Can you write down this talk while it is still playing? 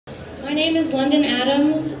My name is London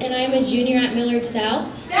Adams, and I am a junior at Millard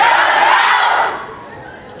South.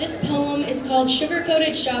 This poem is called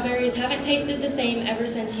Sugar-Coated Strawberries Haven't Tasted the Same Ever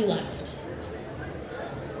Since You Left.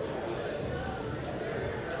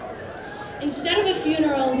 Instead of a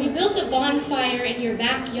funeral, we built a bonfire in your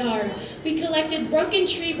backyard. We collected broken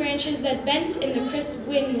tree branches that bent in the crisp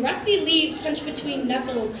wind. Rusty leaves crunched between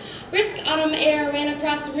knuckles. Brisk autumn air ran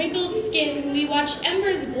across wrinkled skin. We watched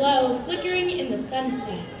embers glow, flickering in the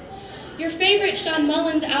sunset. Your favorite Sean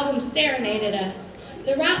Mullins album serenaded us.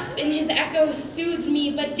 The rasp in his echo soothed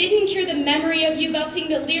me, but didn't cure the memory of you belting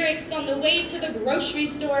the lyrics on the way to the grocery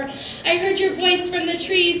store. I heard your voice from the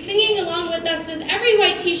trees, singing along with us as every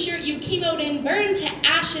white t-shirt you chemoed in burned to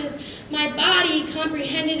ashes. My body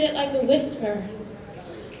comprehended it like a whisper.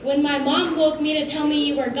 When my mom woke me to tell me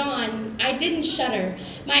you were gone, I didn't shudder.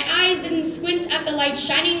 My eyes didn't squint at the light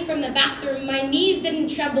shining from the bathroom. My knees didn't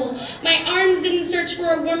tremble. My arms didn't search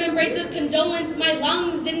for a warm embrace of condolence. My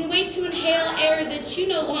lungs didn't wait to inhale air that you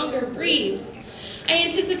no longer breathe. I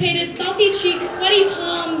anticipated salty cheeks, sweaty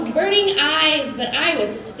palms, burning eyes, but I was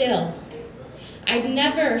still. I'd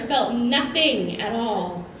never felt nothing at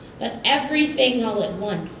all, but everything all at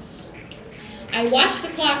once. I watched the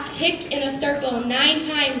clock tick in a circle 9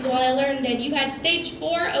 times while I learned that you had stage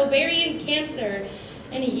 4 ovarian cancer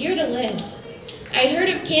and a year to live. I'd heard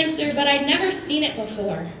of cancer, but I'd never seen it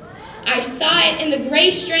before. I saw it in the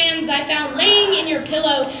gray strands I found laying in your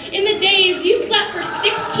pillow, in the days you slept for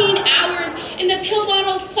 16 hours, in the pill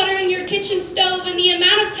bottles cluttering your kitchen stove, and the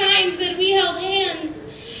amount of times that we held hands,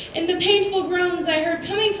 in the painful groans I heard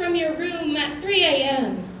coming from your room at 3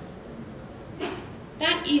 a.m.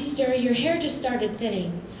 That Easter, your hair just started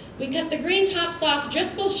thinning. We cut the green tops off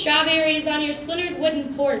Driscoll strawberries on your splintered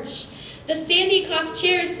wooden porch. The sandy cloth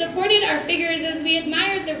chairs supported our figures as we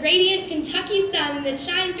admired the radiant Kentucky sun that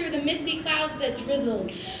shined through the misty clouds that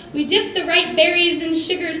drizzled. We dipped the ripe berries in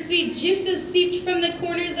sugar, sweet juices seeped from the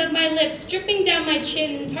corners of my lips, dripping down my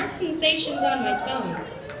chin, tart sensations on my tongue.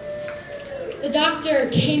 The doctor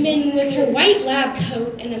came in with her white lab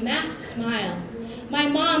coat and a masked smile. My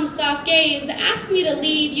mom's soft gaze asked me to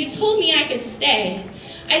leave. You told me I could stay.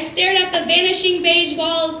 I stared at the vanishing beige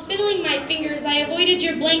walls, fiddling my fingers. I avoided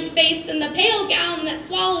your blank face and the pale gown that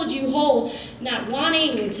swallowed you whole, not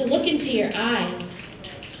wanting to look into your eyes.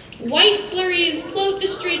 White flurries clothed the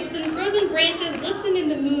streets and frozen branches glistened in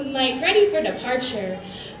the moonlight, ready for departure.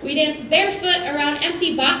 We danced barefoot around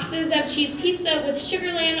empty boxes of cheese pizza with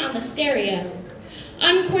Sugarland on the stereo.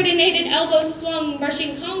 Uncoordinated elbows swung,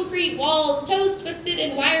 brushing concrete walls, toes twisted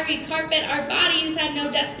in wiry carpet, our bodies had no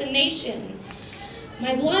destination.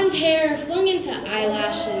 My blonde hair flung into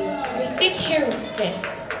eyelashes, your thick hair was stiff.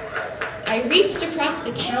 I reached across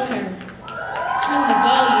the counter, turned the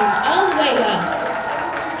volume all the way up.